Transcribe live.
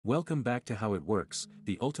Welcome back to How It Works,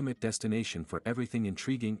 the ultimate destination for everything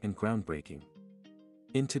intriguing and groundbreaking.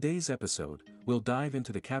 In today's episode, we'll dive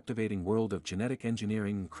into the captivating world of genetic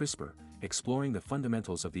engineering and CRISPR, exploring the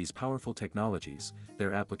fundamentals of these powerful technologies,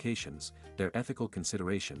 their applications, their ethical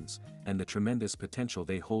considerations, and the tremendous potential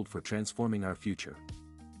they hold for transforming our future.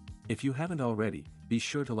 If you haven't already, be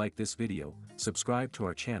sure to like this video, subscribe to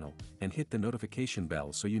our channel, and hit the notification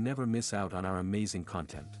bell so you never miss out on our amazing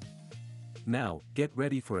content. Now, get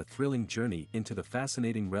ready for a thrilling journey into the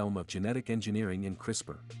fascinating realm of genetic engineering and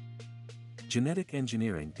CRISPR. Genetic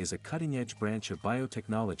engineering is a cutting-edge branch of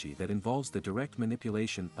biotechnology that involves the direct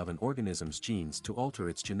manipulation of an organism's genes to alter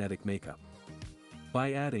its genetic makeup.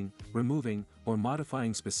 By adding, removing, or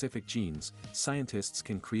modifying specific genes, scientists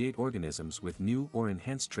can create organisms with new or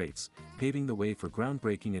enhanced traits, paving the way for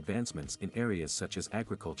groundbreaking advancements in areas such as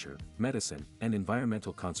agriculture, medicine, and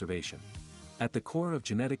environmental conservation. At the core of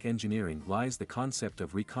genetic engineering lies the concept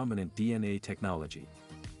of recombinant DNA technology.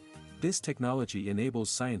 This technology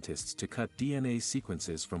enables scientists to cut DNA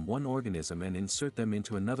sequences from one organism and insert them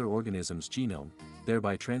into another organism's genome,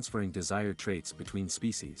 thereby transferring desired traits between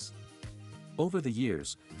species. Over the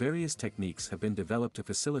years, various techniques have been developed to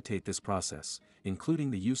facilitate this process,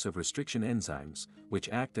 including the use of restriction enzymes, which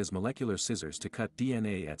act as molecular scissors to cut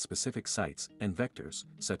DNA at specific sites, and vectors,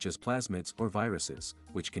 such as plasmids or viruses,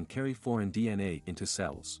 which can carry foreign DNA into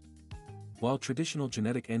cells. While traditional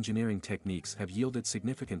genetic engineering techniques have yielded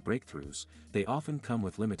significant breakthroughs, they often come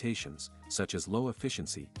with limitations, such as low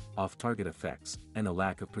efficiency, off-target effects, and a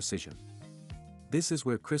lack of precision. This is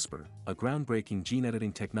where CRISPR, a groundbreaking gene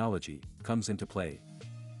editing technology, comes into play.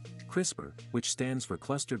 CRISPR, which stands for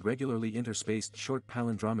Clustered Regularly Interspaced Short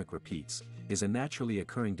Palindromic Repeats, is a naturally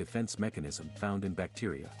occurring defense mechanism found in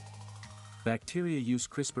bacteria. Bacteria use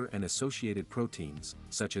CRISPR and associated proteins,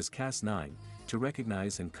 such as Cas9, to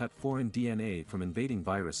recognize and cut foreign DNA from invading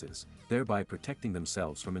viruses, thereby protecting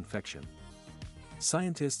themselves from infection.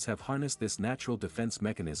 Scientists have harnessed this natural defense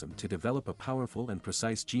mechanism to develop a powerful and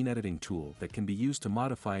precise gene editing tool that can be used to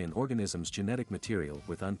modify an organism's genetic material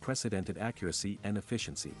with unprecedented accuracy and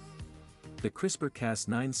efficiency. The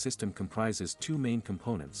CRISPR-Cas9 system comprises two main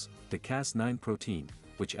components, the Cas9 protein,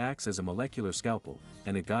 which acts as a molecular scalpel,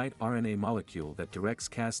 and a guide RNA molecule that directs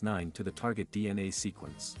Cas9 to the target DNA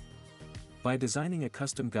sequence. By designing a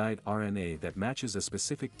custom guide RNA that matches a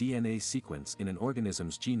specific DNA sequence in an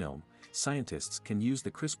organism's genome, scientists can use the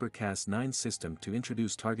CRISPR-Cas9 system to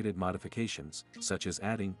introduce targeted modifications, such as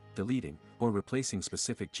adding, deleting, or replacing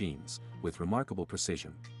specific genes, with remarkable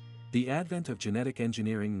precision. The advent of genetic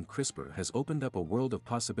engineering and CRISPR has opened up a world of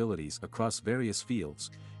possibilities across various fields,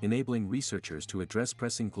 enabling researchers to address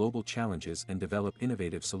pressing global challenges and develop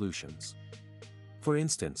innovative solutions. For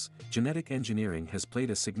instance, genetic engineering has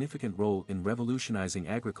played a significant role in revolutionizing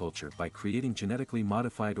agriculture by creating genetically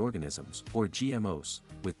modified organisms, or GMOs,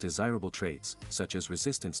 with desirable traits, such as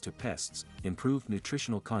resistance to pests, improved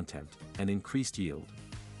nutritional content, and increased yield.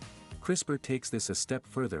 CRISPR takes this a step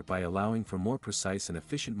further by allowing for more precise and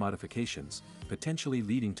efficient modifications, potentially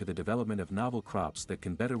leading to the development of novel crops that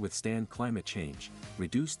can better withstand climate change,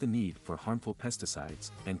 reduce the need for harmful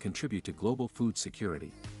pesticides, and contribute to global food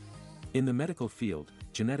security. In the medical field,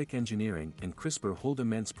 genetic engineering and CRISPR hold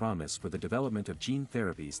immense promise for the development of gene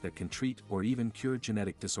therapies that can treat or even cure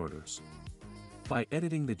genetic disorders. By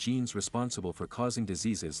editing the genes responsible for causing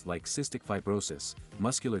diseases like cystic fibrosis,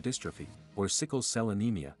 muscular dystrophy, or sickle cell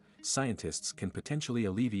anemia, scientists can potentially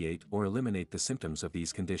alleviate or eliminate the symptoms of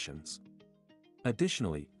these conditions.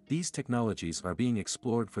 Additionally, these technologies are being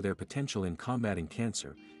explored for their potential in combating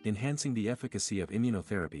cancer, enhancing the efficacy of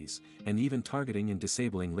immunotherapies, and even targeting and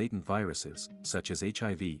disabling latent viruses, such as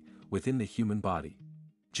HIV, within the human body.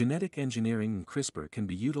 Genetic engineering and CRISPR can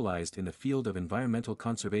be utilized in the field of environmental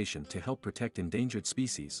conservation to help protect endangered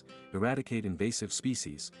species, eradicate invasive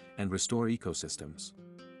species, and restore ecosystems.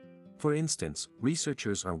 For instance,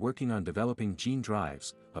 researchers are working on developing gene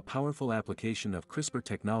drives, a powerful application of CRISPR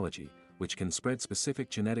technology, which can spread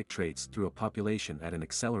specific genetic traits through a population at an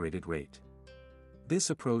accelerated rate.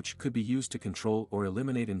 This approach could be used to control or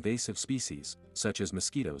eliminate invasive species, such as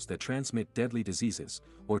mosquitoes that transmit deadly diseases,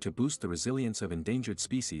 or to boost the resilience of endangered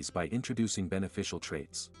species by introducing beneficial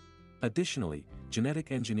traits. Additionally,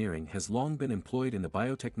 genetic engineering has long been employed in the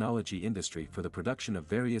biotechnology industry for the production of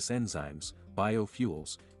various enzymes,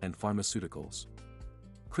 biofuels, and pharmaceuticals.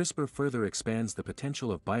 CRISPR further expands the potential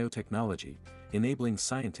of biotechnology, enabling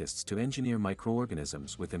scientists to engineer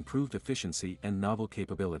microorganisms with improved efficiency and novel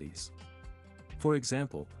capabilities. For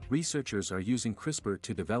example, researchers are using CRISPR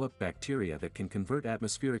to develop bacteria that can convert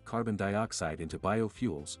atmospheric carbon dioxide into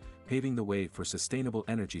biofuels, paving the way for sustainable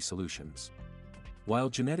energy solutions. While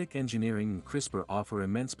genetic engineering and CRISPR offer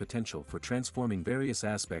immense potential for transforming various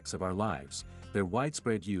aspects of our lives, their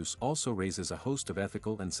widespread use also raises a host of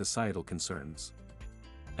ethical and societal concerns.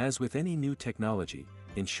 As with any new technology,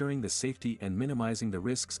 ensuring the safety and minimizing the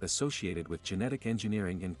risks associated with genetic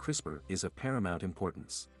engineering and CRISPR is of paramount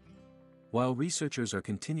importance. While researchers are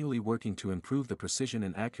continually working to improve the precision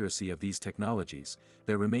and accuracy of these technologies,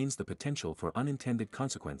 there remains the potential for unintended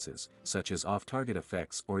consequences, such as off-target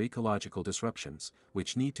effects or ecological disruptions,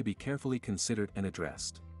 which need to be carefully considered and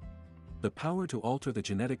addressed. The power to alter the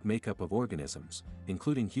genetic makeup of organisms,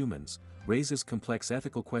 including humans, raises complex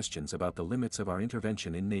ethical questions about the limits of our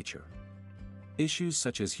intervention in nature. Issues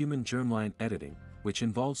such as human germline editing, which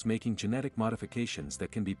involves making genetic modifications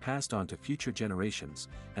that can be passed on to future generations,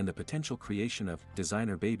 and the potential creation of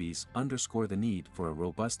designer babies underscore the need for a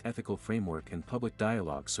robust ethical framework and public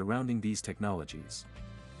dialogue surrounding these technologies.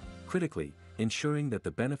 Critically, ensuring that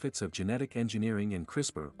the benefits of genetic engineering and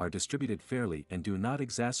CRISPR are distributed fairly and do not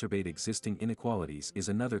exacerbate existing inequalities is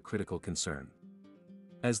another critical concern.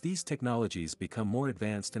 As these technologies become more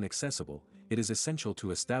advanced and accessible, it is essential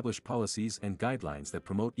to establish policies and guidelines that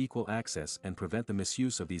promote equal access and prevent the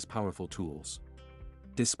misuse of these powerful tools.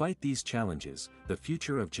 Despite these challenges, the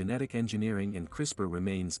future of genetic engineering and CRISPR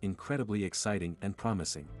remains incredibly exciting and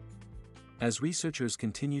promising. As researchers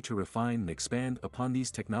continue to refine and expand upon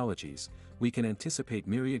these technologies, we can anticipate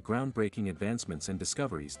myriad groundbreaking advancements and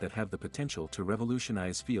discoveries that have the potential to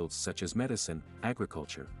revolutionize fields such as medicine,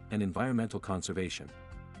 agriculture, and environmental conservation.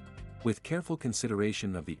 With careful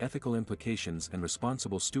consideration of the ethical implications and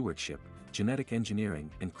responsible stewardship, genetic engineering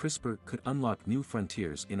and CRISPR could unlock new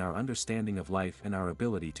frontiers in our understanding of life and our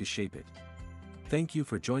ability to shape it. Thank you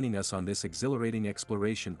for joining us on this exhilarating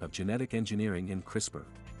exploration of genetic engineering and CRISPR.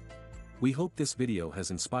 We hope this video has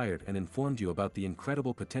inspired and informed you about the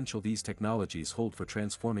incredible potential these technologies hold for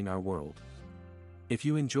transforming our world. If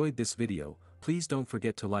you enjoyed this video, please don't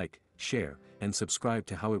forget to like, share, and subscribe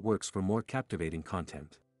to How It Works for more captivating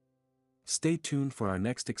content. Stay tuned for our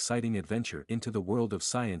next exciting adventure into the world of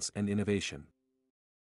science and innovation.